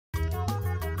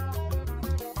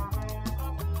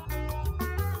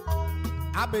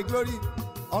abe glory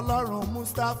ọlọ́run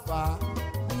Mustapha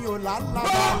ní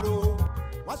ọ̀làlábàrò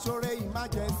wọ́n ṣoore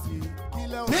emergency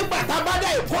kílẹ̀ òun. nígbà tá a bá dá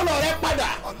ìkólọ rẹ padà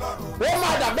ó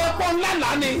máa dàbẹ́ pọ́ ńlá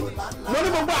lánìí lórí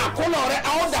gbogbo àkólọ rẹ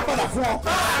a ó dà padà fún ọ.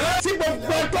 tí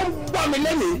gbogbo ẹ tó ń gbọ́ mi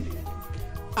lẹ́nìí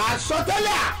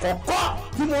àsọtẹ́lẹ̀ àkọ́kọ́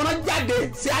tí mo rán jáde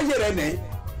sí ayé rẹ nìyí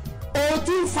o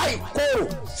ti ń fa ìkorò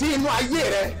sí inú ayé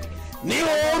rẹ ní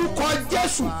orúkọ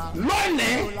Jésù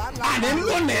lónìí àní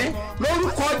lónìí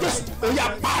lórúkọ Jésù ó yá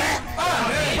parẹ́.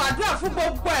 gbàdúrà fún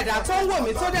gbogbo ẹ̀dá tó ń wò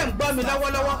mí tó dẹ̀ ń gbọ́ mi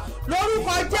lọ́wọ́lọ́wọ́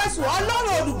lórúkọ Jésù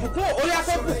Ọlọ́run olùbùkún ó yá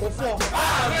kó bùkún fún ọ.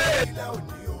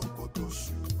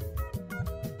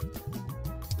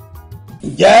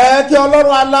 Jẹ́ kí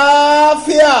Ọlọ́run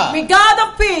àlàáfíà. May God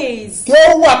of peace Kí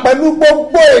ó wà pẹ̀lú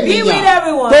gbogbo be with ènìyàn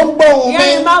everyone. tó ń gbóhùn mi.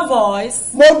 Hearing my voice.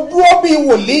 Mo dúró bí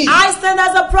wòlíì. I stand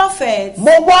as a prophet.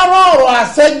 Mo wá rán ọ̀rọ̀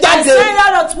àṣẹ I jáde. stand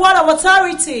out a word of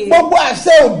authority. Gbogbo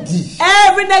àṣẹ òdì.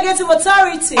 Every negative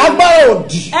authority. Agbára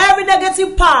òdì. Every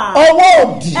negative power. Ọwọ́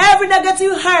òdì. Every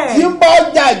negative Tí hand. ń bá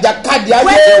ọjà ìjàkadì ayé.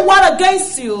 Waging war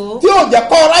against you. Tí ò jẹ́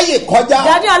kọ́ ráyè kọjá.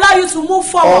 That didn't allow you to move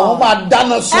Ọ̀run forward. máa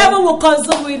dáná sun. Heaven will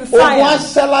consume with Ogun fire.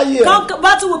 aṣẹ́ láyé rẹ̀.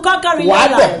 Battle will conquer in your Wàá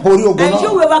dẹ̀ borí life. ogun And náà. you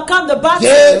will overcome the battle.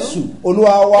 Jésù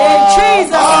Olúwa wa. In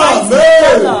Jesus' mighty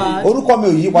name, Lord. Orúkọ mi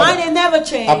ò yí My padà. name never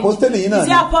changed. Apostoli yìí náà He's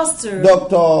the apostle.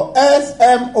 Dr.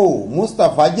 SMO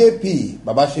Mustapha JP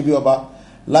Baba Ṣebíọba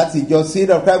láti ìjọ Seed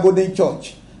of Christ Golden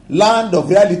Church Land of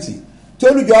Reality tí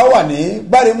olùjọ wà ní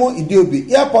Gbáremú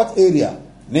Ìdíòbí Airport area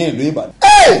ní ìlú Ìbàdàn.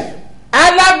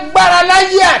 Alágbára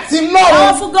láyé àti lọ́run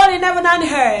Powerful God in heaven and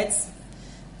earth.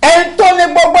 ẹni tó ní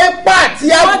gbogbo ipá àti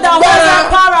God that holds agbára. our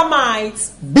power might.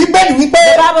 Bíbélì wípé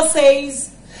The Bible says,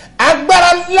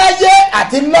 agbára láyé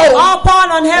àti lọ́run all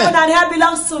power on heaven and earth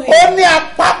belongs to ó Him. ní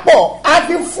àpapọ̀ á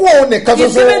fi fún òun nìkan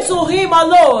It's given ṣoṣo. to Him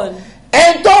alone.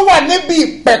 Ẹni tó wà níbi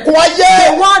ìpẹ̀kun ayé.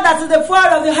 The one that is the floor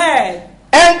of the head.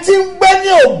 Ẹni tí ń gbé ní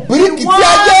The òbíríkìtì one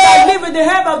that ayé. lives in the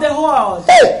head of the world.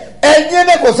 Ẹ̀yin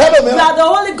ni kò You sẹ́lòmíràn. are the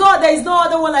only God. There is no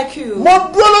other one like you. Mo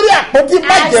dúró lórí àpótí I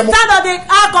májẹ̀mú. stand on the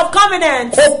ark of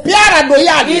covenant. Kò bí àràdò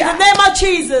yá In àdìyà. the name of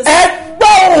Jesus. Ẹ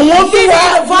gbọ́ òun Listen bí wa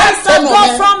to the voice that látẹnu go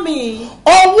mi. from me.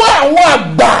 Ọwọ́ àwọn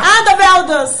àgbà. And of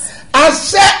elders.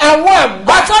 Àṣẹ àwọn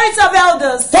àgbà. Authority of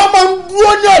elders. Tó máa ń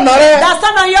dúró ní ọ̀nà rẹ. That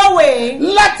stand on your way.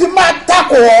 Láti máa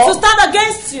takò To ọ́. stand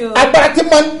against you. Agbára tí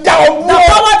máa ń dá ọ The dúró.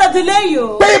 power that delay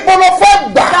you. Pé ibo ló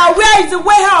fẹ́ gbà. That where is the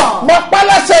way out? Mo pa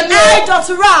láṣẹ ní Age ọ. of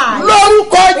to rise.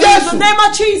 Lórúkọ In the Jésù. name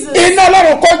of Jesus. Iná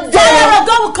Ọlọ́run kó jó Fire wọn. of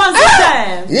God will consume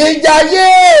them. Ìjà yé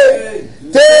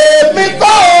tèmi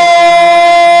kọ́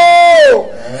o.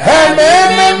 Ẹ̀mí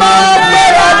mi máa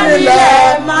gbéra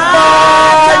nílẹ̀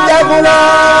máa jagun lọ.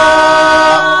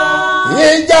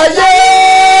 Ìjà yé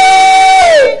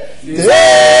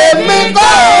tèmi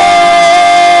kọ́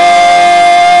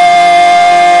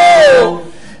o.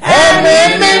 Ẹ̀mí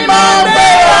mi máa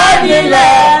gbéra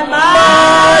nílẹ̀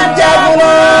máa jagun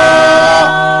lọ.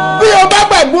 Bí o bá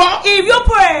gbàgbọ́, If you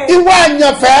pray, ìwọ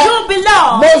àyànfẹ́, you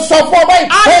belong. mo sọ fún ọ báyìí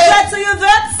I pé declare to you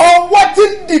that ọwọ́ tí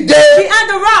ń dìde behind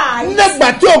the rise, nígbà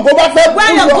tí ògo bá fẹ́ when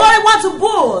bú your yọ. glory wants to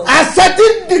bull, Àṣẹ tí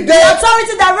ń dìde the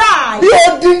authority that rise bí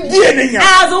odindi ènìyàn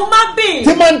as a human being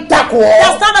tí máa ń takò that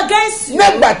ọ́ stand against you,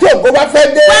 nígbà tí ògo bá fẹ́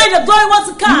dé. when the glory wants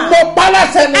to come, Mo pa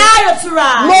láṣẹ ni I have to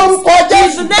rise. lórúkọ In the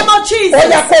Jésù. name of Ó Jesus,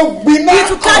 yá kó gbiná. You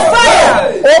to catch fire.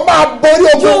 Ó máa borí You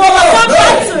ogun. overcome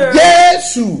battle.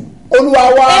 Jésù Olúwa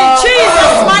wa. In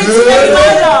Jesus' mighty name,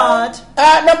 my Lord.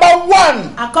 Number one,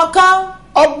 Àkọ́kọ́,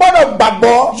 o gbọ́dọ̀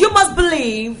gbàgbọ́ you must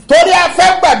believe torí a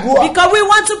fẹ́ gbàdúrà. because we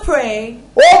want to pray.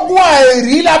 Ogun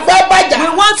àìrí la fẹ́ bàjá.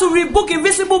 We want to rebuke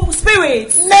invisible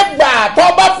spirits. Nígbà tó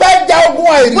bá fẹ́ ja ogun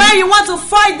àìrí. When you want to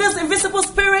fight this invisible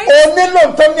spirit, O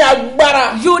nílò tó ní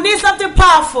agbára. you need something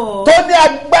powerful. Tó ní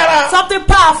agbára. Something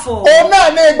powerful. O náà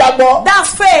ní ìgbàgbọ́. That's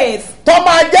faith. Tó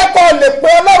máa jẹ́ kó lè pe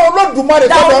Ọlọ́run Olódùmarè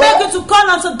That will make kọ́dọ̀rọ̀. you to call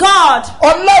unto God.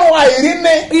 Ọlọ́run àìrí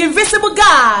ni. Invisible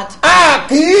God. A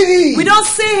kì í rí. We don't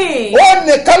see Him. Ó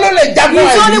nìkan ló lè jagun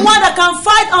He's only àìrí. one that can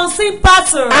fight unseen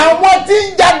battle. Àwọn tí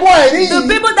ń jagun àìrí The yìí.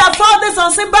 people that fought this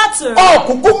unseen battle,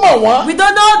 Ọ̀kúnkún mọ̀ wọ́n. we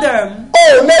don't know them.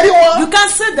 O ò lè rí wọn. You can't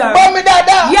see them. Gbọ́ mi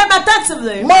dáadáa. Hear me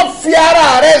attentively. Má fi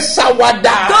ara rẹ̀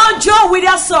ṣàwàdà. Don't joke with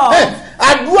yourself.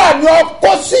 Àdúrà ni ọ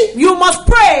kọ́ sí. You must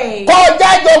pray.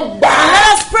 Kọjá jọ gbà á.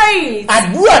 Let us pray it.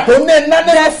 Àdúrà tó ní iná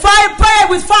ní. The fire, pray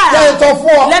with Ṣé fire. sọ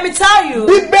fún ọ? Let me tell you,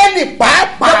 Bíbélì the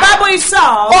pàápàá. Bible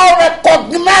itself, Ó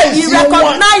recognize He wọn.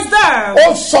 recognized them.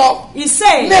 Ó sọ He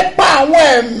said, nípa àwọn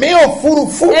ẹ̀mí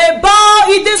òfurufú.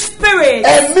 about the spirit,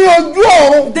 Ẹ̀mí ojú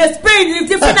ọ̀run. the spirit,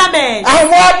 the firmament,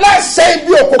 Àwọn aláṣẹ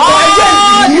ibi òkùnkùn ayé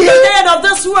all the yìí. dead of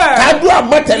this world, Kádùá in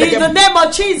the mọ́tẹ̀lẹ́gẹ̀. name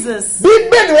of Jesus.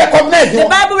 Bíbélì recognize The wọn.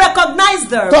 Bible recognizes lies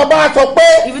there. tó bá sọ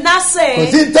pé If you not kò say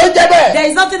sí tó jẹ́ bẹ́ẹ̀ there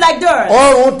is nothing like dirt,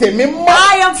 ọrùn tèmi mọ́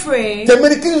I am free. tèmi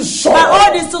ni kí n My sọ̀rọ̀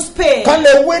own is to speak. kan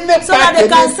lè wí nípa So that they tèmi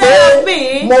can pé say of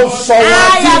me, mo sọ̀rọ̀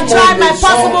I àti have mo tried my lè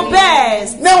possible sọ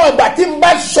best. níwọ̀n ìgbà tí n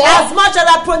bá sọ As much as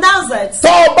I pronounce it,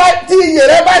 tó o bá tí iyè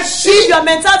rẹ bá ṣí your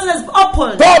mentality is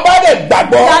open, tó o bá lè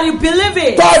gbàgbọ́ that you believe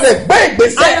it, tó o lè gbé and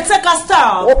ìgbésẹ̀ you take a ó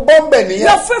step, bọ́ ń bẹ̀ nìyẹn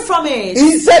you're free from it.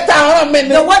 iṣẹ́ tá a rán mi ni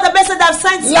The word, the message I've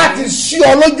sent láti you ṣí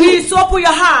ọ lójú is to open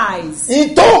your eyes.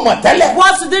 ìtò mọ̀ tẹ́lẹ̀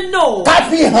What you didn't know ká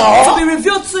fi hàn to ọ́ be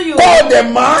revealed to you kó o dẹ̀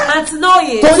mọ̀ and to know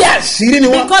it, torí àṣírí ni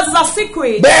wọ́n because it's a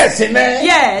secret. bẹ́ẹ̀ sì ni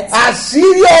Yes.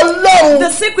 àṣírí ọlọ́run The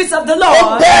secrets of the ó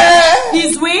Lord bẹ́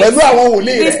is with pẹ̀lú àwọn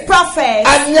wòlíì his rẹ̀ prophets.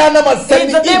 aniyanama In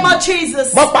sẹ́ni the name ìlú of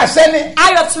Jesus, mọ pàṣẹ ní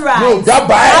I authorize. Mi ò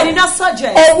dábàá ẹ̀. I did not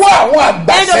suggest ọwọ́ àwọn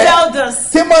any of the àgbàṣẹ elders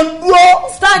tí máa ń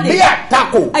dúró standing bí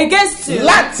àtakò against you.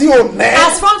 láti òní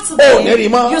As from ò ní today, rí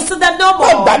mọ́ you see them no Má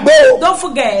more. gbàgbé o Don't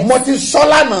forget. mo ti sọ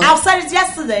lánàá I've said it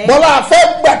yesterday. bọ́lá fẹ́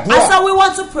I gbàdúrà said we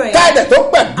want to pray. káàdẹ̀ tó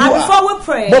And gbàdúrà before we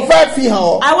pray, mo fẹ́ fi hàn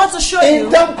ọ́ I want to show you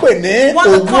ìdánpè ní what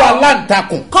the òwú call-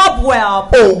 aláǹtakùn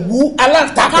cobweb. òwú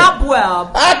aláǹtakùn Cobweb.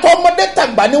 àtọmọdé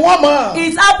tàgbà ni wọ́n mọ̀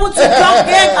It's able to young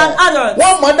age and adults.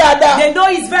 wọ́n mọ̀ dáadáa They know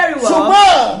it very well.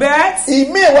 ṣùgbọ́n But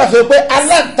ìmí ìwà sọ pé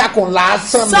aláǹtakùn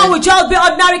làásán some will ni just be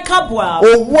ordinary cobweb.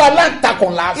 òwú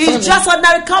aláǹtakùn làásán It's ni just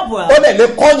ordinary ó cobweb. lè lè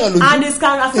kọ́yàn lójú And it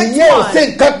can affect ìyẹn ò one. sí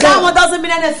nǹkan That kan one doesn't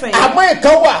mean anything. àmọ́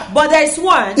ìkan wà But there is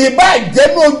one. ìbá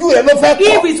ìjẹ́nu ojú rẹ̀ ló fẹ́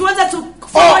If kọ́ it wanted to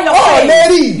follow your Oh, Mary.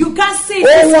 face, you can't see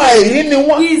ohun it. àìrí ni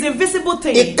wọ́n He is invisible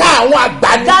thing. ìka àwọn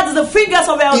àgbà ni That is the fingers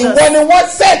of ìwọ elders. ni wọ́n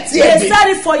sẹ́ẹ̀tì They ẹ̀dẹ̀ said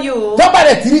it for you. tọ́ba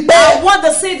rẹ̀ ti rí pé I want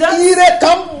to see that ire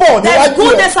kan bọ̀ there's níwájú rẹ̀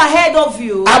goodness ahead of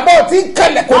you. àbọ̀ tí ń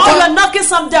kalẹ̀ kó Now tán you're knocking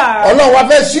some door. ọlọ́run wa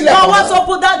fẹ́ sílẹ̀ God kan wants to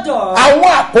open that door.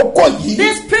 àwọn àkókò yìí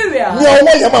This period, ni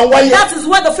ọwọ́ yẹn máa ń wáyé that is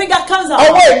where the finger comes out.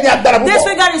 ọwọ́ yìí ní agbára This púpọ̀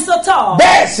finger is so tall.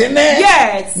 bẹ́ẹ̀ sì ni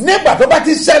Yes. nígbà tó bá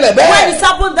ti ṣẹlẹ̀ When bẹ́ẹ̀ it's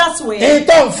happened that way,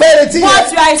 ìtọ́ ń fẹ́ retí what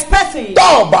yẹn you are expecting, tọ́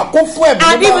ọ̀bà kún fún ẹ̀mí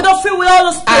and if you mímọ́ don't feel with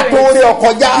all the àtòrí spirit,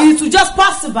 ọkọjá it will just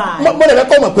pass by. mo lè fẹ́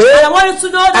kọ́ mọ̀ pé And I want you to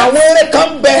know àwọn that eré kan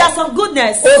bẹ there's some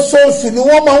goodness. oṣooṣù ni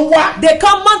wọ́n máa ń wá They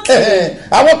come monthly.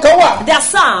 àwọn kan wà There's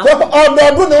some tó pé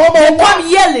ọdọọdún ni wọ́n máa ń wá come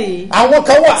yearly. àwọn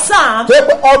kan wà Some tó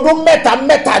pé ọdún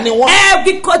mẹ́ta ni wọ́n.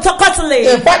 every quarterly.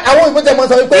 in fact àwọn ìbò tẹ̀ mọ́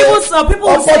sọ wípé Even some people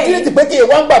will say opportunity pé kí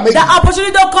ìwọ́n gbà méjì the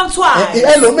opportunity don't come twice.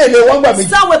 ẹlòmíì lè wọ́n gbà méjì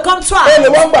Some will come ó lè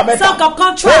wọ́n gbà twice. mẹ́ta Some can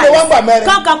come ó lè wọ́n gbà twice. mẹ́rin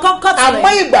Some can come àmọ́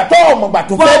quarterly. ìgbà tó ọmọ ìgbà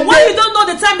tó But fẹ́ when you dé don't know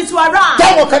the time it will arrive,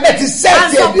 táwọn kan dẹ̀ ti and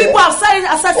sẹ́ẹ̀tì some people ẹ̀dẹ̀ have said it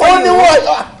aside for ó ní you,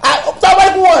 wọ́n tọ́ba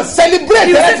ní wọ́n celebrate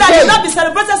you see that ẹ̀ you not be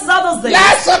celebrated since all those days.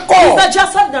 lásìkò It's not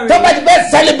just ordinary. tọ́ba ti bẹ́ẹ̀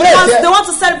celebrate Once they ẹ̀ want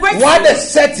to celebrate wọ́n á you, dẹ̀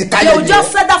sẹ́ẹ̀tì they kalẹ̀ will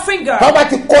just set that finger. tọ́ba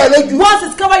ti kọ́ ẹ lójú Once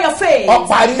it's cover your face,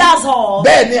 ọ̀parí that's all.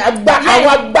 bẹ́ẹ̀ ni àwọn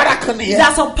agbára kan nìyẹn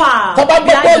There's some power. tọ́ba gbogbo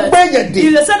behind it. gbẹ̀yẹ̀ dé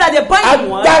If they say that they bind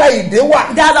one, agbára ìdè wà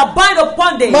there's a bind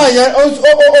upon them. máa yẹn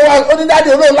onídàádi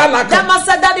olóhùn lánàá That kan man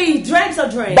said that he dreams a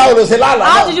dream. báwo ló ṣe lánàá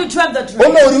How náà did you dream the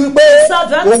dream? olórí wípé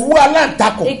Servant. òwú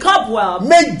aláǹtakùn A cobweb.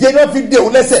 méje náà fi dé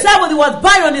òun lẹ́sẹ̀ Said when he was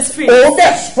bind on his feet. òun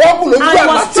dẹ̀ fọ́ọ̀mù lójú And he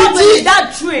àná was struggling títí with that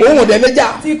dream. òun ò dẹ̀ lẹ́jà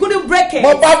So he couldn't break it.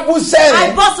 mo bá bú I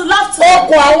sẹ́rìn burst to laughter.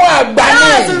 ọkọ̀ àwọn àgbà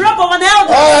That's the ní rope of an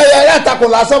elder. aláǹtakùn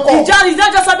lásọ́kọ̀ It's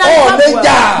not just another ọ̀ cobweb.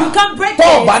 lẹ́jà You can't break tó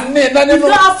ọ̀bá it. ní iná You nínú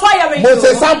don't have fire in mo you.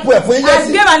 ṣe sampo ẹ̀ fún I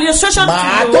yẹ́sì gave an illustration to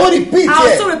màá you. tó repeat I'll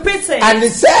ẹ̀ still repeat it.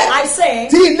 àníṣe I say,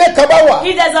 tí ilé kan bá wà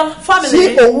if there's a tí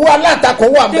family, òwú aláǹtakùn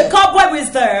wà the bẹ́ẹ̀ cobweb is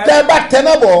there. tẹ́ bá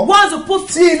tẹná bọ̀ Once you put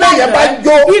tí ilé yẹn bá fire,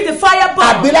 jó if the fire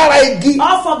àbí burns lára igi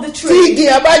off of the tí tree, igi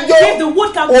yẹn bá jó if the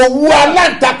wood can òwú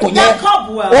aláǹtakùn yẹn that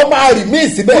cobweb wọ́n máa rì mí will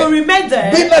síbẹ̀ remain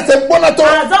there. bí náà ṣe gbóná tó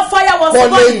As that fire was kò lè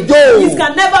burning, jó it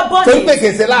can never burn torí pé it.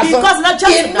 kèsè lásán Because it's not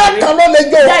just iná ordinary. kan ló lè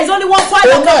jó There is only one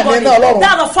fire òun that náà can burn ní it. iná ọlọ́run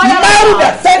That's the fire of márùn dà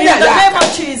God. sẹ́ni In the àyà name of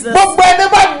Jesus. gbogbo ẹni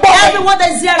bá gbọ́ Everyone that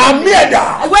is hearing àmì me, ẹ̀dá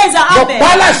where is the mo amen? pa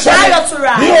láṣẹ I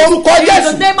authorize. ní orúkọ In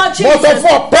Jésù the name of mo Jesus. sọ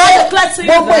fún ọ pé I declare to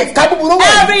you gbogbo that ìka búburú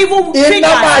every evil wọ̀nyí finger,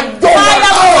 iná máa jó fire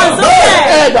will consume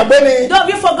ẹ them. gbàgbé ni Don't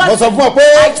be mo forgotten. sọ fún ọ pé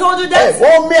I told you that.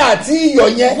 omi àti iyọ̀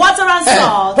yẹn Water and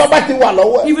salt, tó bá ti wà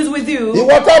lọ́wọ́ if it's with you,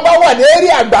 ìwọ tó bá wà ní eré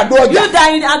àgbàdo ọjà you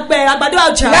die in Agbado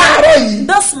Ọjà. láàárọ̀ yìí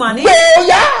This morning, gbé o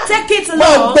yá take it máa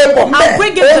along gbé bọ̀ and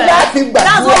bring it o there. láti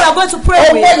That's what we are going to pray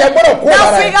ọwọ́ with. yẹn gbọ́dọ̀ kó That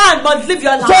lára free ẹ̀ hand must leave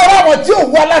your tó life. ráwọn tí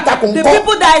òwú alátakùn The kọ́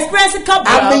people that are experiencing àmì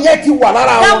cobweb, yẹn ti wà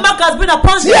lára that wọn mark has been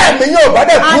upon tí them. àmì yẹn ò bá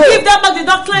dẹ̀ And kúrò if that mark did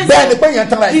not cleanse bẹ́ẹ̀ ni you, pé yẹn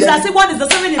tán ra it's ẹ̀jẹ̀ as if one is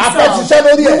deceiving afẹ́ ṣiṣẹ́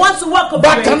lórí ẹ̀. We want to work over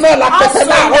bákan náà la pẹ̀tẹ́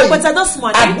láàárọ̀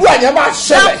yìí. àdúrà yẹn máa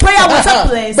ṣẹlẹ̀. That prayer will take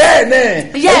place. bẹ́ẹ̀ ni.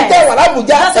 Yes. èyí tẹ́ wà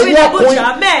lábùjá ẹ̀yin ọkùnrin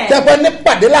tẹ́fẹ́ ní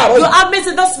pàdé láàárọ̀ You yìí. have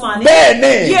meeting this morning. bẹ́ẹ̀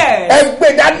ni. Yes.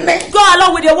 ẹgbẹ́ dání. Go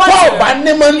along with your water. wọ́n bá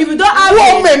ní mọ́ ní. If you don't have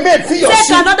wọ́n it, mèmí fi yọ̀ sí.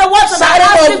 take another water sáré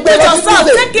that lọ has gbé lọ sí yourself.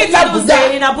 Take it to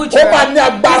Tuesday in Abuja. ó máa ní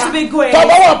agbára. It will be great.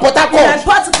 tọ́ba wà Port In Harcourt.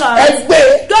 Port Harcourt. ẹgbẹ́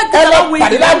Go to ẹ lọ along with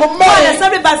pàdé you. láago Go and mẹ́rin.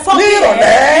 assembly by 4 ní p.m.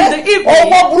 ìrọ̀lẹ́. in the evening.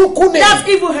 ọwọ́ burúkú ni. That's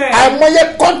evil hair. àìmọye A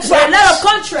contract. lot of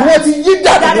contracts wọ́n ti yí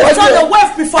dànù that they turn the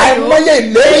wealth before you. àìmọye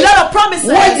ìlérí. A lot of promises.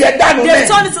 wọ́n yẹ dànù They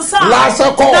turn it to sound.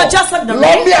 lásán kọ́ Not just like the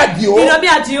lọ́mí àdìo Ìlọ́mí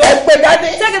Àdìó. ẹgbẹ́ dání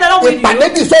Take it along with you. ìpàdé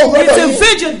ti sọ òwúrọ̀ It's a yìí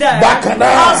vigil there. bákan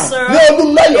náà Also, ní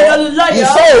olùlọ́yọ̀ in Olúlọ́yọ̀,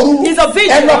 ìsọ òru it's a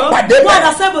vigil. ẹnà pàdé Go and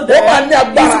assemble ó there. máa ní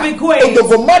agbára It will be great.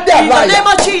 òdòfò mọ́dé In the àláyà name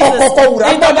of Jesus. ọ̀kọ̀ọ̀kọ̀ wùrà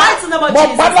In the gbọ́dá mighty name of mọ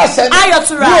Jesus. pálásẹ̀ ní I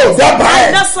authorize. yóò dábàá I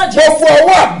ẹ̀ not suggest. gbogbo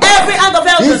ọwọ́ àgbà Every hand of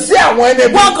elders. iṣẹ́ àwọn ẹni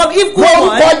bí Work of evil lórúkọ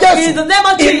one. Jésù In the name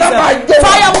of iná Jesus. máa jó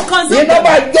Fire will consume iná them.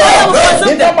 máa jó Fire will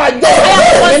consume iná them. máa jó Fire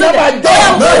will consume iná them. máa jó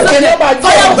Fire will consume iná them. máa jó Fire will consume them. iná máa jó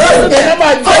Fire will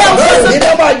consume iná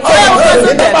them. máa jó Fire will consume iná them. máa jó Fire will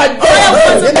consume iná them. máa jó Fire will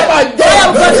consume iná them. máa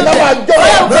jó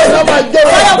Fire will iná máa jó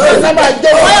Fire will iná máa jó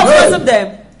Fire will consume them.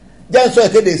 jẹ́ nsọ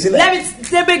ìkéde sílẹ̀. Let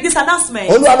me make this announcement.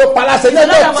 olúwa ló paláṣẹ ní The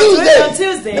Lord ọjọ́ was doing on Tuesday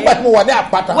Tuesday. nígbà tí mo wà ní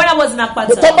àpáta When I was in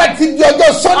Akpata. tó bá ti di ọjọ́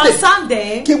On Sunday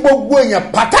Sunday, kí gbogbo èèyàn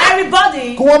pátá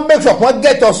everybody kí wọ́n make sure kí wọ́n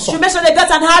get ọsàn should make sure they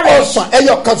got an orange. ọsàn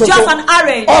ẹyọ kan ṣoṣo Just an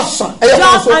orange. ọsàn ẹyọ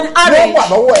kan Just ṣoṣo an yóò orange wà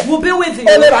lọ́wọ́ ẹ̀ will be with you.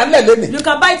 ó lè rà nílẹ̀ lónìí You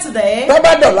can buy it today. tó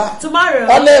bá dọ̀la Tomorrow,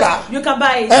 ó lè rà you can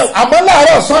buy it. àmọ́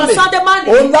láàárọ̀ Sunday Sunday morning,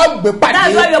 òun náà gbé pàdé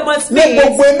that's why you must ní meet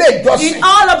gbogbo ilé ìjọsìn in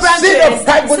all the branches. Seed of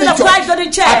Christ Seed of Christ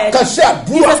Golden Church. àkànṣe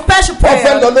àdúrà It's a special prayer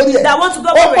ọ̀fẹ́ lọ lórí ẹ̀ that want to go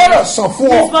ó for it. gbọ́dọ̀ sàn fún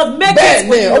ọ You must make bẹ́ẹ̀ it ni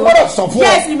for you. ó gbọ́dọ̀ sàn fún ọ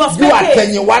Yes, you must ju make it.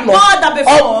 àtẹ̀yìnwá lọ More than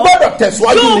before. ọ gbọ́dọ̀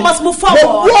tẹ̀síwájú You ni must move forward.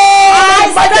 gbogbo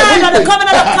I stand on the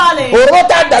covenant of calling. òró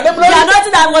tá a dàdé mi The lórí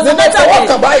anointing that was nínú anointed ìfọwọ́ me,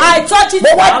 kan báyìí I touch it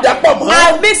mo wá up. dàpọ̀ mọ́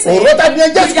I mix it. òró tá a di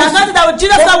ẹjẹ́ With the anointing that was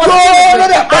Jesus mo that was dúró Jesus.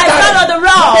 lórí I àpáta stand on the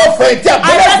rock. mo fẹ̀yìntì I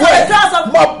àbúrò stand on fún the ẹ cross of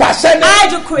mo pàṣẹ ní I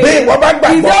decree. bí ìwọ bá If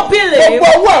gbàgbọ́ you believe, gbogbo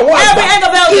owó àwọn every àgbà end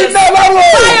of elders, iná lọ́rùn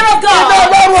fire of God, iná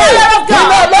lọ́rùn fire of God,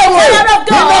 iná lọ́rùn fire of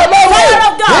God, iná lọ́rùn fire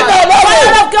of God, iná lọ́rùn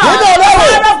fire of God, iná lọ́rùn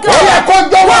fire of God. ó yẹ kó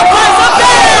jọ wá.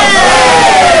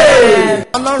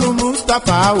 ọlọ́run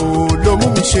Mustapha o ló mú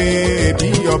mi ṣe bí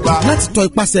ọba. láti tọ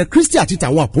ipasẹ̀ Kristi àti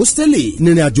tàwọn àpọ́stélì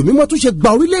nírìn àjò mímọ́ tó ṣe gba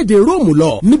orílẹ̀-èdè Róòmù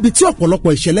lọ níbi tí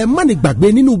ọ̀pọ̀lọpọ̀ ìṣẹ̀lẹ̀ mánigbàgbé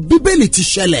nínú Bíbélì ti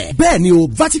ṣẹlẹ̀ bẹ́ẹ̀ ni o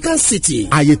Vatican City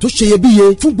àyè tó ṣeyebíye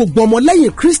fún gbogbo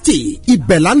ọmọlẹ́yìn Kristi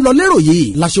ibẹ̀ là ń lọ lérò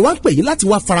yìí la ṣe wá ń pè yín láti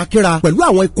wá farakínra pẹ̀lú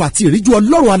àwọn ikọ̀ àti ìríjú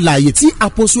Ọlọ́run alààyè tí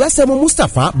àpòsù SMO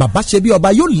Mustapha bàbá ṣe bí ọba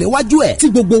yóò léwájú ẹ̀ tí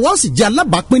gbogbo wa ó sì jẹ́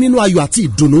alábàápín nínú ayọ̀ àti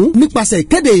ìdùnnú nípasẹ̀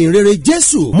ìkéde ìrere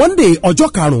Jésù Monday ọjọ́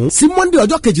 5 sí Monday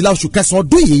ọjọ́ 12 oṣù kẹsàn-án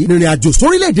ọdún yìí nírìn àjò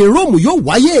sórílẹ̀-èdè Róòmù yóò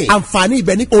wáyé àǹfààní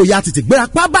ibẹ̀ ní òòyà tètè gbéra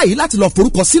pá báyìí láti lọ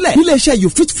forúkọ sílẹ̀ níléeṣẹ́ You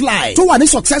Fit Fly tó wà ní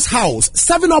Success House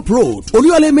 7 Up Road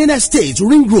Olúyọ̀lé Main Estate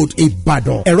Ring Road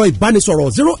Ìbàdàn ẹ̀rọ ìbánisọ̀rọ̀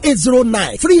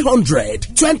 0809 300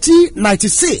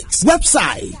 2096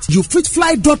 website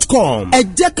youfitfly.com ẹ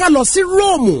jẹ́ ká lọ sí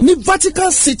Róòmù ní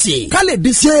Vatican City ká lè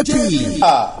di CAP.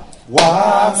 wá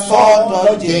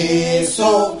sọ́dọ̀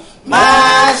Jésù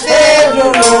máa ṣe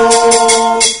dúró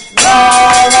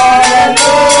lọ́rọ̀ rẹ̀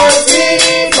ló sì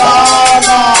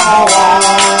gbọ́nà wá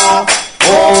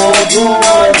ojú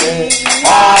òde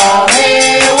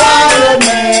àárín wá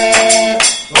lómi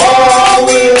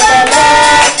òwì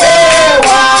pẹ̀lẹ́ pé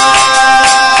wá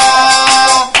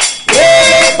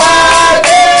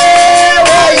ìpàdé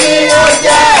wọ̀nyí ó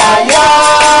jẹ́ àyọ̀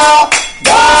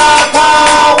bàbá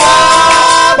wa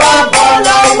bàbá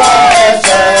lọ́wọ́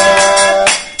ẹ̀ṣẹ̀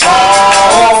a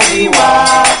ó fi wá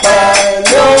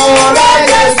pẹ̀lú rẹ̀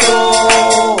Jésù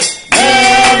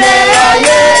nílé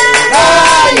ayé.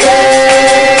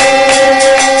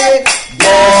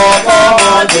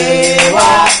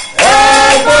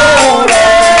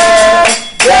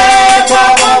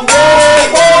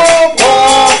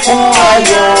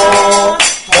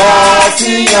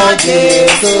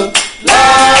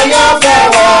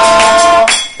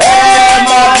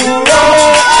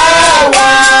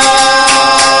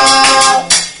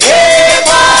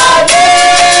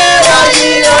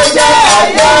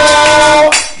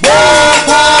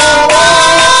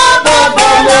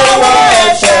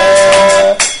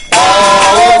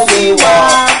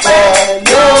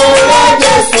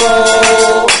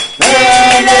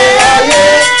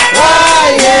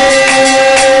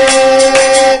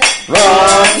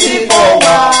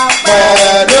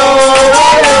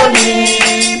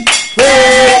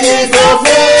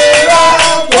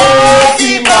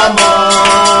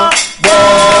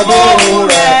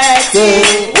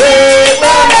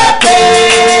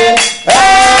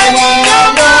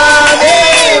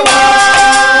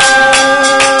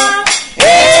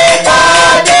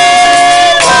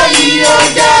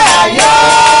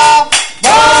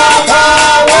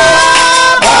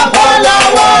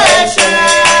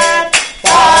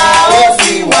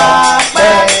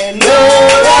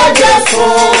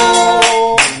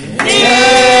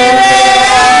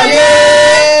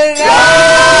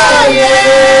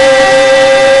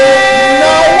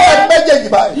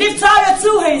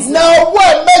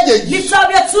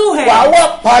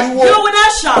 pariwo. You will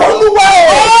not shout. Olúwa o.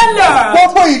 Oh Lord.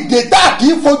 Gbogbo ìdè tá a kì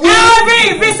í fojú. Every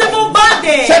invisible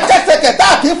bandage. Ṣẹ̀kẹ̀ṣẹ̀kẹ̀ tá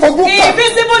a kì í fojú kan.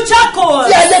 Invisible shackles.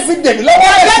 Tí ayé fi dè mí lọ́wọ́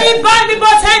That ẹ̀sẹ̀. any bind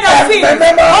people's hand and feet. Ẹ̀fẹ̀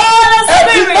mẹ́mọ́. All the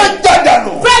Ẹ̀fí spirit. tó jẹ́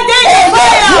dànù. Break them in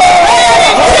fire.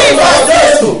 In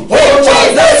Jesus' name. In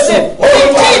Jesus' name.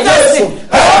 In Jesus'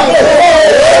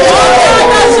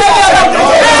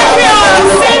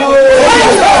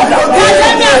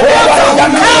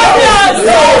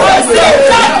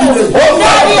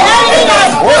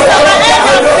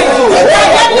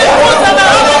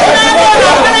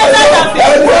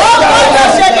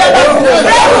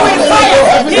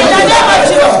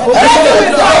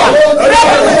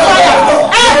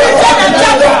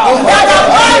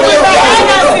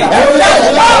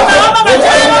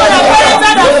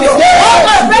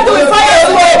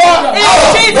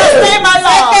 name.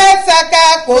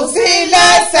 Kò sí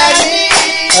lẹ́sẹ̀ mi.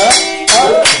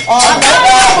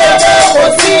 Ọ̀gẹ̀dẹ̀ kò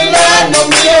sí lẹ́nu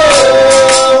mi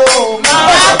o.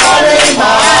 Máa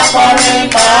kọrin,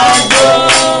 máa jó.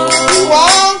 Ìwọ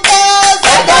ń kọ́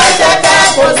ṣẹ̀kẹ̀ṣẹ̀kẹ̀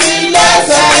kò sí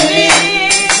lẹ́sẹ̀ mi.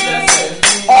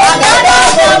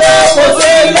 Ọ̀gẹ̀dẹ̀ kò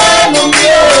sí lẹ́nu mi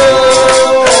o.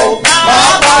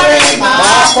 Máa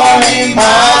kọrin,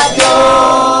 máa jó.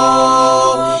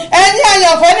 Ẹni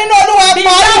àyànfẹ́ nínú Olúwa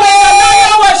pariwo.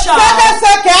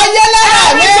 Ṣẹ̀kẹ̀ṣẹ̀kẹ̀ ayé lára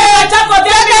mi.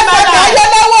 Ṣẹ̀kẹ̀ṣẹ̀kẹ̀ ayé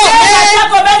lọ́wọ́ mi.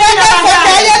 Ṣẹ̀kẹ̀ṣẹ̀kẹ̀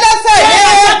ayé lẹ́sẹ̀ mi.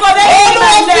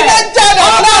 Olúwa fi lè jáde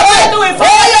lára mi.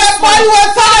 Ó yẹ pariwo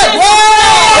sọ́lẹ̀ wọ́.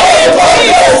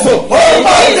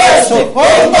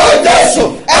 Orúkọ Jésù.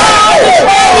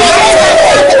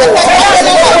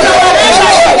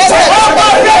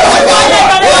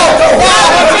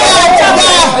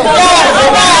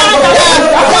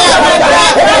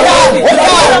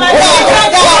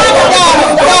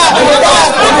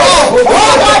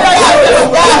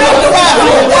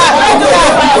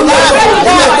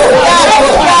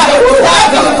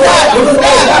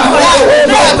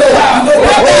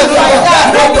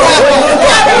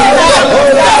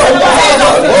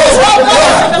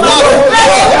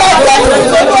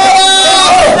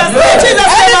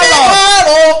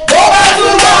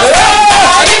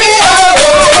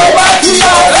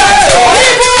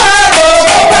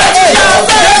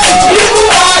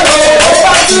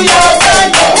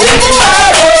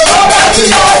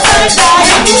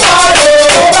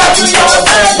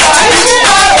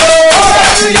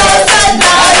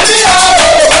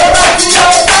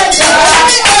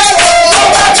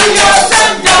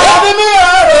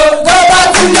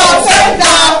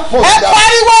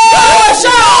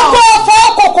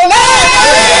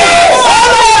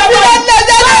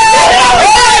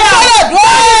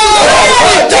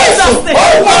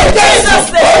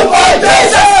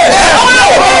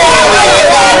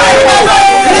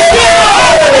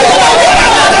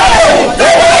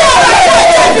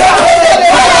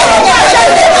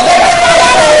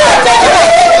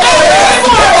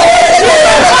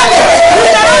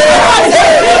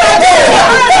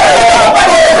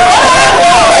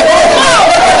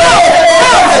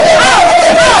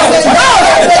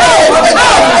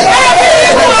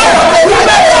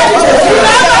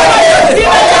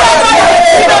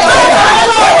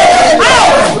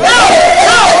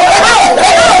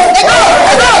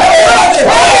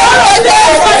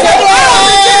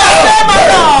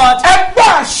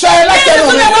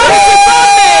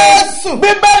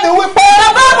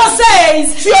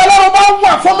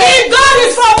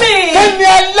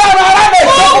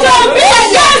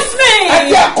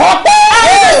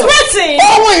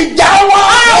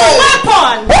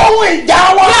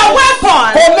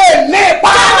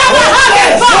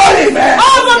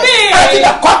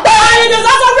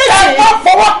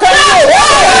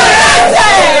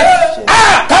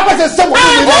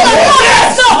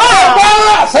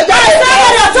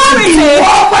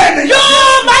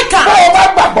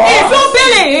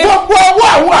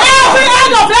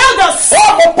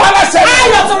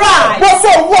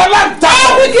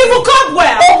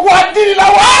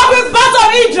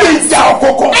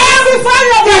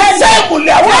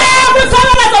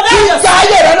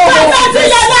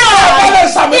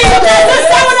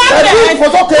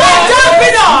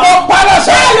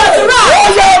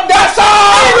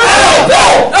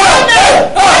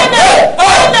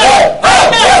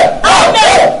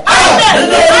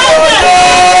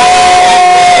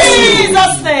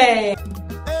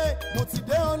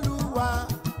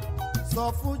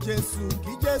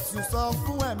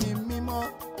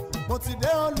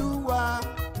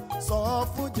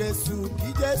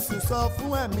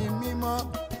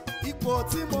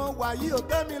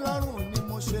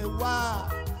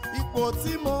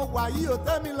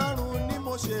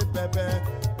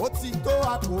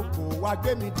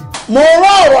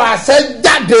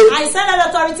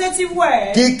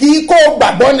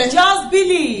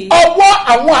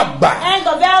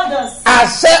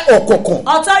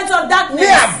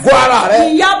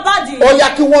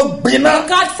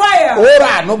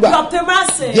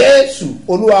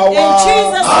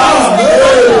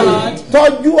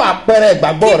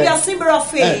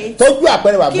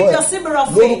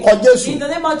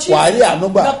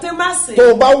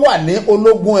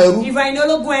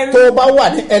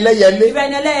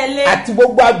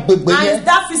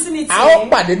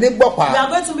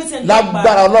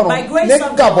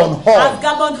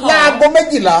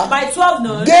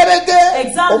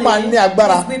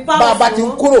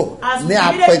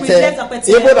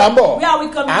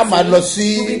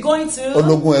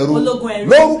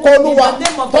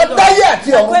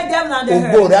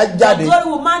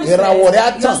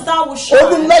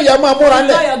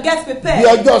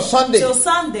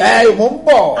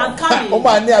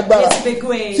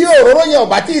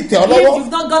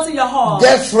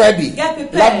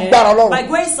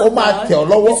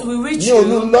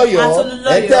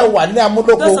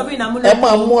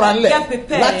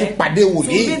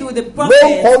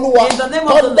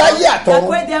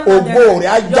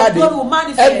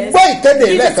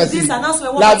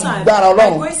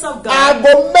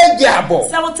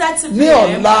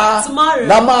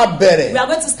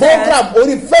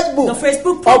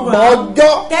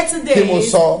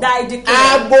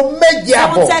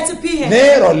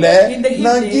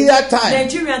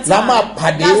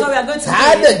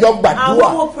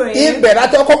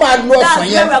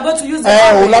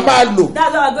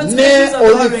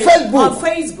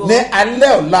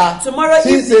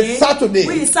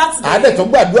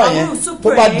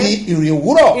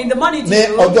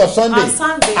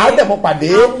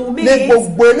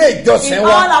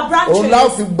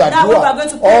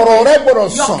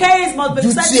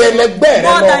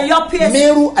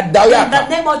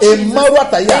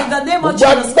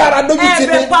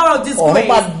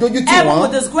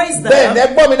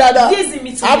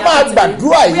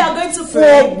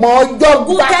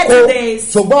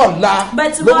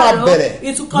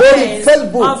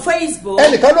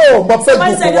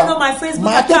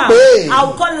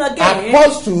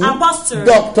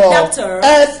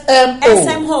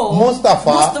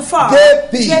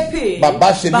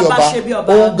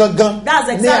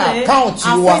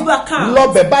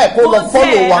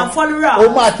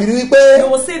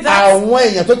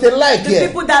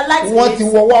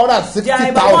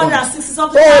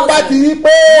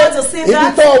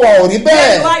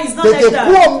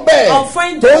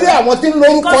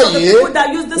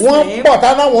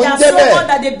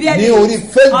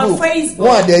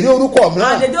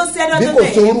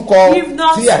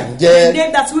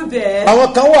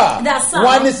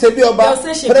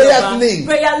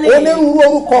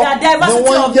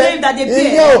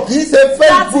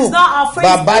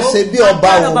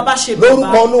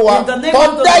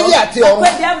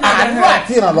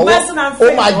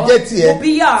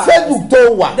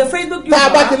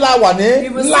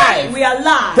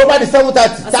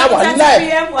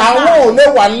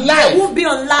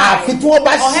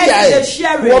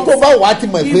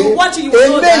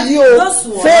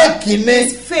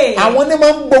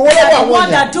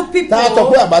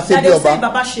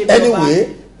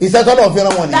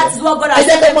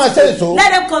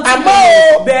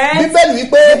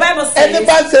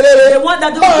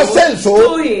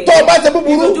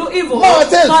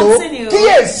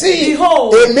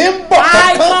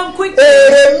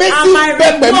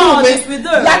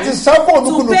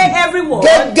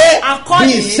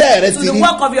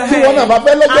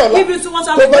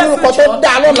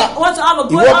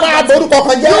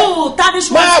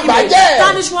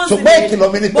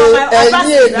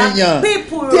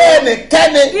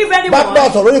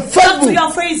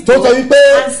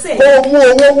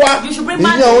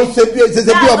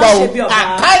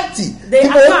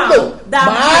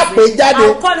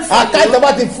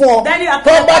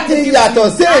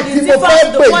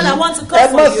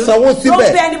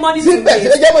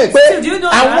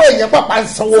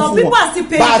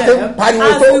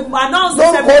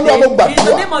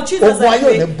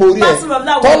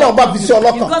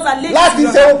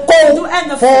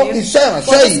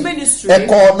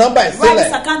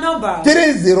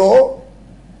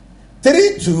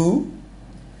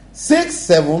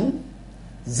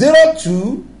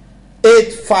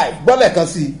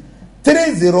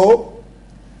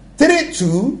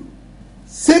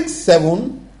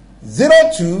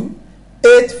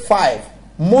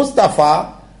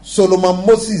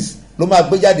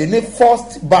 jáde ní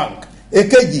First Bank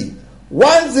èkejì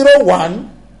 101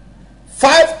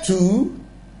 52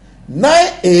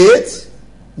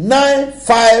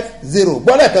 10152988950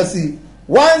 gbọ́dọ̀ kan sí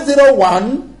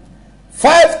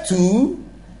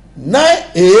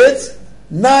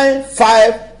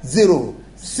 10152988950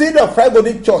 Seed of Christ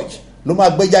Golden Church ló máa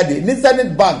gbé jáde ní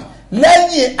Zenith Bank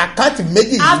lẹ́yìn àkáǹtì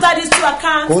méjì yìí. After these two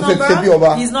accounts number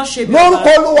he is not shaping lórúkọ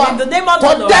olúwa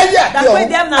tọ́jáyà tí ọ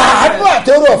àánú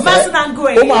àtẹrù ọ̀fẹ́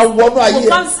ó máa wọnú ayé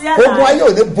ogun ayé ò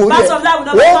ní borí ẹ̀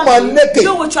ó máa lékè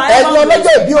ẹni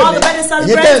ọlọ́jọ́ ìbí òní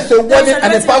èyí tẹ̀ ń ṣe wedding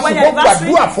anniversary ó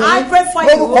gbàdúrà fún yín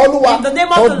lórúkọ olúwa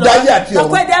tọ́jáyà tí ọ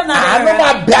àánú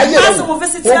máa bẹ ayé rẹ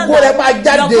ogun rẹ máa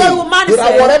jáde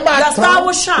ìràwọ̀ rẹ máa tán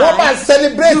wọ́n máa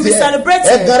celebrate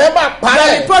ẹ̀gàn rẹ máa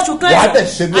parẹ́ wàá dẹ̀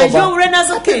ṣe bí ọba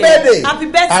happy birthday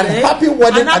and happy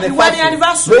wedding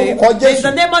anniversary lórúkọ Jésù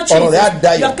ọ̀rọ̀ rẹ̀ á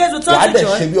dayọ̀ wàá dẹ̀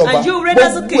ṣe bí ọba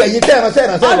gbogbo ẹ̀yin tẹ́ ìránṣẹ́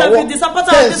lọ́wọ́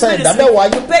tẹ́ ń san ìdámẹ́wàá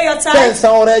yín tẹ́ ń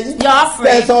san ọrẹ yín tẹ́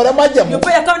ń san ọrẹ májẹ̀mú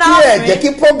tí ẹ̀ jẹ́ kí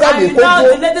program yìí kó tó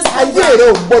ayé rẹ̀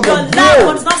ò gbọdọ̀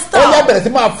dúró ó yá bẹ̀rẹ̀ sí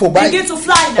máa fò báyìí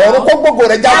ọ̀rọ̀ kó gbogbo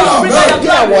rẹ̀ jáde kí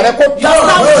àwọ̀ rẹ̀ kó tó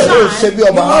ó ṣe bí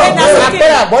ọba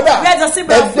àpẹẹrẹ àgbọ́dà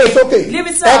ẹgbẹ́ sókè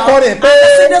ẹkọrin pé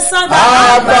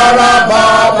agbára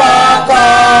bàbá ká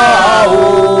o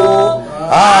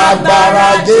agbára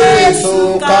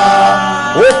Jésù ká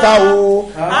ó ká o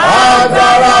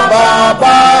agbára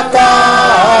bàbá ká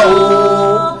o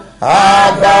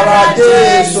agbára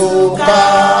Jésù ká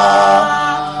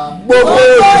gbogbo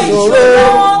ìṣòro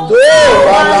tó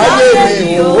wà láyé mi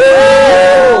o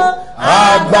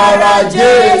agbára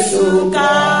Jésù ká.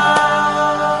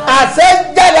 àṣẹ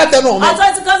jáde látẹnu mi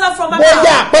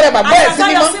bóyá àpẹẹrẹ bàbá ẹ̀ sí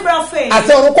mímọ́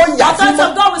àti ọ̀run kò yà sí mọ́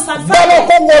bọ́lá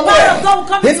kò wọnú ẹ̀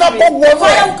iná kò wọnú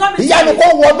ẹ̀ ìyanu kò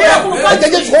wọnú ẹ̀ ẹ̀jẹ̀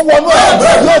Jésù kò wọnú ẹ̀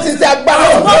yóò ti ṣe agbára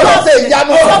yóò ṣe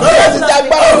ìyanu yóò ti ṣe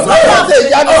agbára yóò ṣe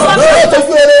ìyanu yóò tó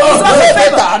fi eré yóò ṣe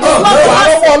tàánú wà á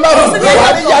lọ́wọ́ Ọlọ́run wà á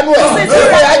ní ìyanu ẹ̀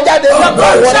wọ́n yà jáde wọ́n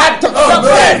á tán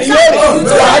bẹ́ẹ̀ ni yóò rí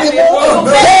wà á ní mú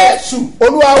Jésù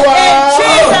Olúwa wa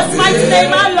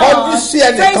ọdún sí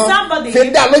ẹnìkan fi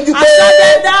dá lójú pé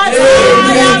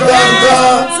èmi gangan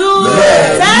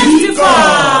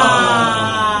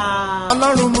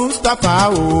Ọlọ́run Mustapha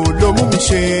o ló mú mi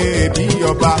ṣe bí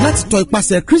ọba. láti tọ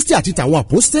ipasẹ̀ Kristi àti tàwọn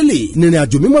àpọ́stélì nìrìn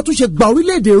àjò mímọ́ tún ṣe gba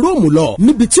orílẹ̀-èdè Róòmù lọ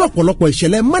níbi tí ọ̀pọ̀lọpọ̀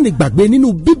ìṣẹ̀lẹ̀ mánigbàgbé nínú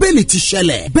Bíbélì ti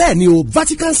ṣẹlẹ̀ bẹ́ẹ̀ ni o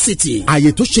Vatican City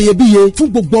ààyè tó ṣeyebíye fún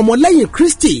gbogbo ọmọlẹ́yìn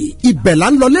Kristi ibẹ̀ là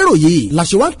ń lọ lérò yìí la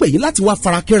ṣe wá ń pè yín láti wá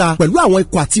farakínra pẹ̀lú àwọn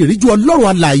ikọ̀ àti ìríjú Ọlọ́run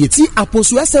alààyè tí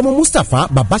àpòsù SMO Mustapha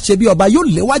bàbá ṣe bí ọba yóò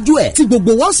léwájú ẹ̀ tí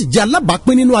gbogbo wa ó sì jẹ́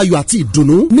alábàápín nínú ayọ̀ àti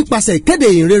ìdùnnú nípasẹ̀ ìkéde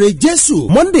ìrere Jésù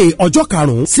Monday ọjọ́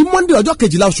 5 sí Monday ọjọ́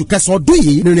 12 oṣù kẹsàn-án ọdún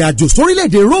yìí nìrìn àjò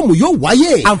sórílẹ̀-èdè Róòmù yóò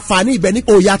wáyé àǹfààní ibẹ̀ ní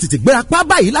òòyà tètè gbéra pá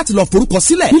báyìí láti lọ forúkọ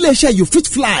sílẹ̀ nílé iṣẹ́ You Fit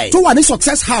Fly tó wà ní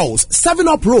Success House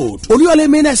 7up Road Olúyọ̀lé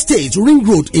Main Estate Ring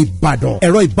Road Ìbàdàn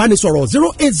ẹ̀rọ ìbánisọ̀rọ̀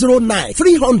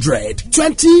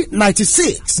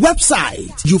 0809-300-2096 website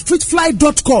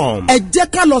youfitfly.com ẹ jẹ́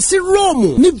ká lọ sí Róòmù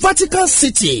ní Vatican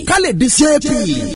City ká lè di CAP.